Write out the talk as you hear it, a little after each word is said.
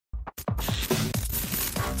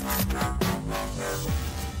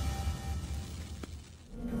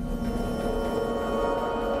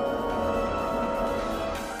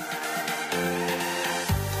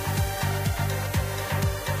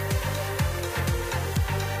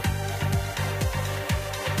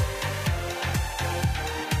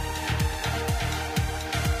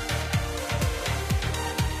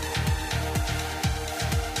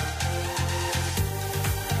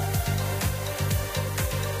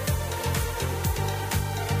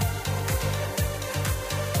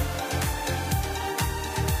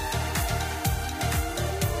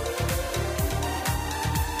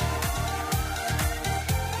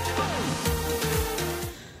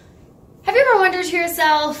To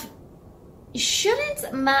yourself,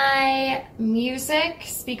 shouldn't my music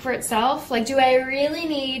speak for itself? Like, do I really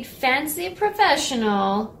need fancy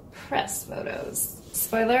professional press photos?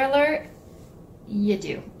 Spoiler alert, you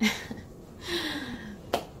do.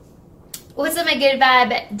 What's up, my good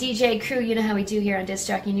vibe DJ crew? You know how we do here on Disc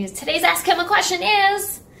Jockey News. Today's Ask Him a Question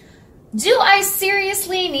is, do I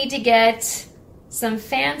seriously need to get some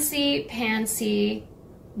fancy pantsy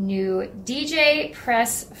new DJ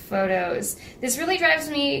press photos? This really drives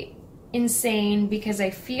me insane because I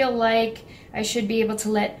feel like I should be able to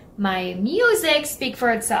let my music speak for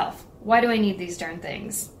itself. Why do I need these darn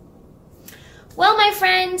things? Well, my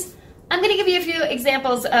friend, I'm going to give you a few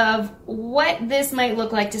examples of what this might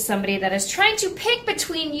look like to somebody that is trying to pick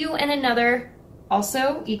between you and another,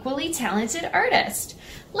 also equally talented artist.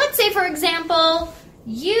 Let's say, for example,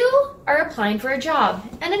 you are applying for a job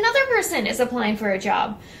and another person is applying for a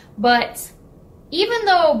job. But even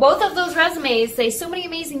though both of those resumes say so many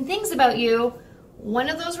amazing things about you, one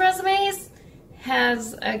of those resumes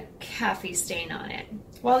has a coffee stain on it,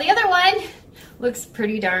 while the other one looks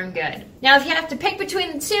pretty darn good. Now, if you have to pick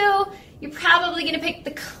between the two, you're probably going to pick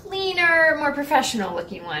the cleaner, more professional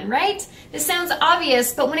looking one, right? This sounds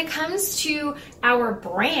obvious, but when it comes to our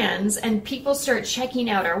brands and people start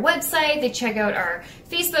checking out our website, they check out our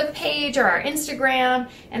Facebook page or our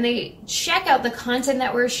Instagram, and they check out the content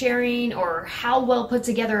that we're sharing or how well put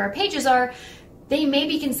together our pages are, they may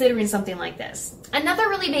be considering something like this. Another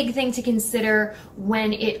really big thing to consider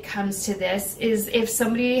when it comes to this is if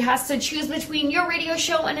somebody has to choose between your radio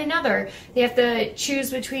show and another. They have to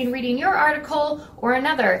choose between reading your article or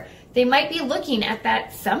another. They might be looking at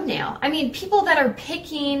that thumbnail. I mean, people that are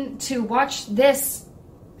picking to watch this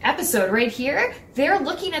episode right here, they're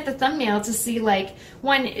looking at the thumbnail to see, like,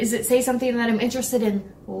 one, does it say something that I'm interested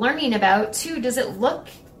in learning about? Two, does it look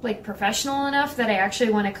like professional enough that I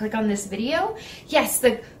actually want to click on this video? Yes,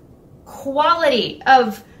 the quality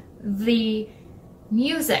of the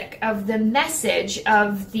music, of the message,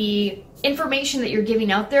 of the information that you're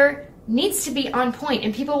giving out there needs to be on point,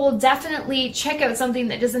 and people will definitely check out something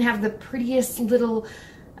that doesn't have the prettiest little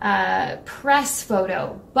press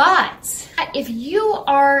photo. But if you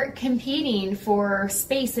are competing for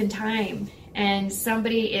space and time and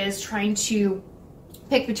somebody is trying to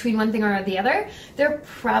pick between one thing or the other, they're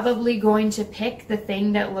probably going to pick the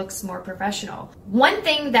thing that looks more professional. One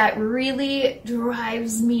thing that really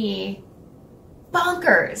drives me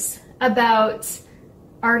bonkers about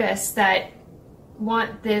artists that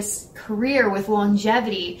want this career with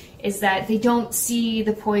longevity is that they don't see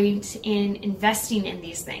the point in investing in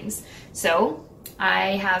these things. So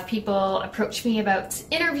I have people approach me about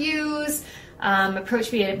interviews,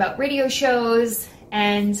 approach me about radio shows,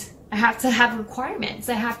 and I have to have requirements.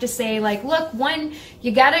 I have to say, like, look, one,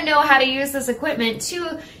 you got to know how to use this equipment.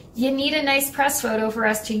 Two, you need a nice press photo for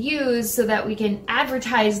us to use so that we can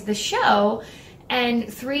advertise the show. And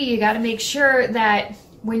three, you got to make sure that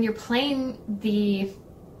when you're playing the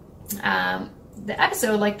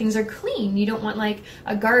episode, like, things are clean. You don't want, like,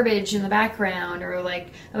 a garbage in the background or,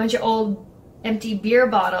 like, a bunch of old empty beer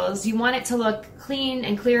bottles. You want it to look clean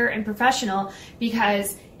and clear and professional,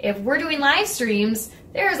 because if we're doing live streams,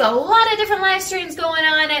 there's a lot of different live streams going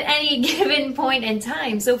on at any given point in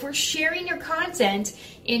time. So if we're sharing your content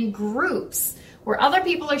in groups where other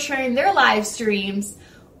people are sharing their live streams,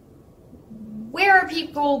 where are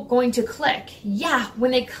people going to click? Yeah,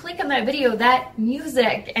 when they click on that video, that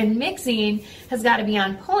music and mixing has got to be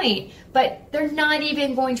on point, but they're not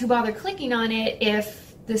even going to bother clicking on it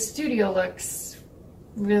if the studio looks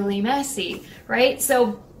really messy, right?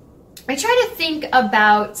 So I try to think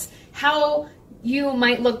about how you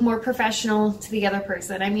might look more professional to the other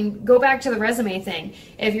person. I mean, go back to the resume thing.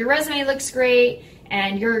 If your resume looks great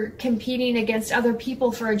and you're competing against other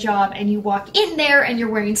people for a job and you walk in there and you're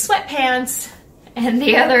wearing sweatpants and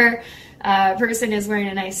the other person is wearing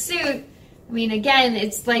a nice suit, I mean, again,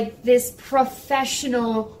 it's like this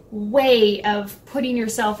professional way of putting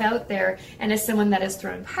yourself out there, and as someone that has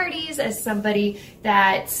thrown parties, as somebody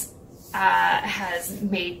that has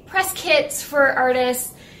made press kits for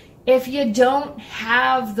artists, if you don't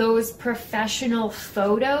have those professional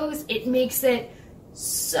photos, it makes it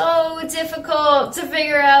so difficult to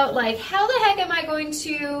figure out, like, how the heck am I going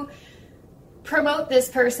to promote this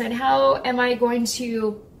person? How am I going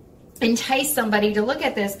to entice somebody to look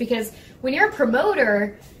at this? Because when you're a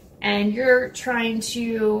promoter and you're trying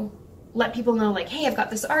to let people know, like, hey, I've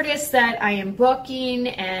got this artist that I am booking,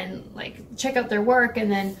 and like, check out their work,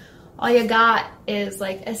 and then all you got is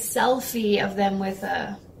like a selfie of them with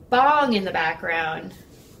a bong in the background.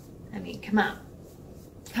 I mean, come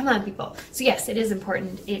on, people. So yes, it is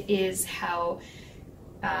important. It is how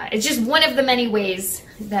it's just one of the many ways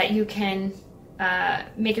that you can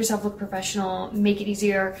make yourself look professional, make it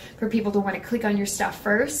easier for people to want to click on your stuff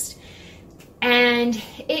first. And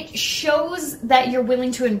it shows that you're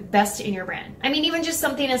willing to invest in your brand. I mean, even just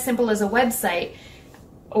something as simple as a website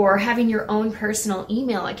or having your own personal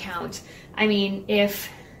email account. I mean, if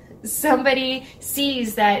somebody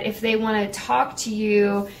sees that if they want to talk to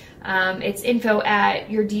you, it's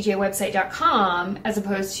info@yourdjwebsite.com as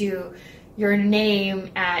opposed to your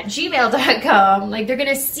name at gmail.com, like, they're going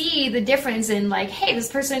to see the difference in, like, hey, this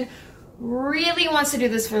person really wants to do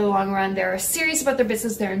this for the long run. They're serious about their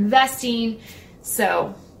business. They're investing.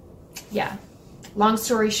 So, yeah. Long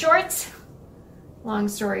story short, long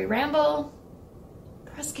story ramble,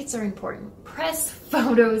 press kits are important. Press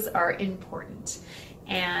photos are important.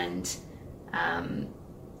 And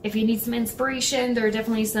if you need some inspiration, there are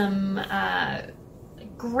definitely some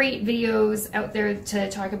great videos out there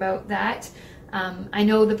to talk about that. I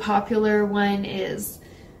know the popular one is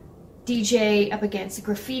DJ up against a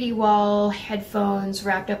graffiti wall, headphones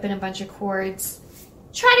wrapped up in a bunch of cords.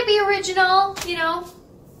 Try to be original, you know,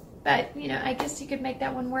 but, you know, I guess you could make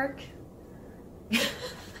that one work.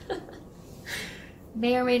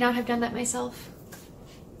 May or may not have done that myself.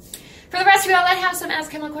 For the rest of y'all that have some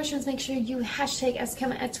Ask Kemla questions, make sure you hashtag Ask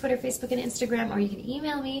Kemla at Twitter, Facebook, and Instagram, or you can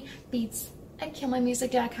email me,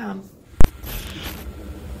 beats@kemlamusic.com.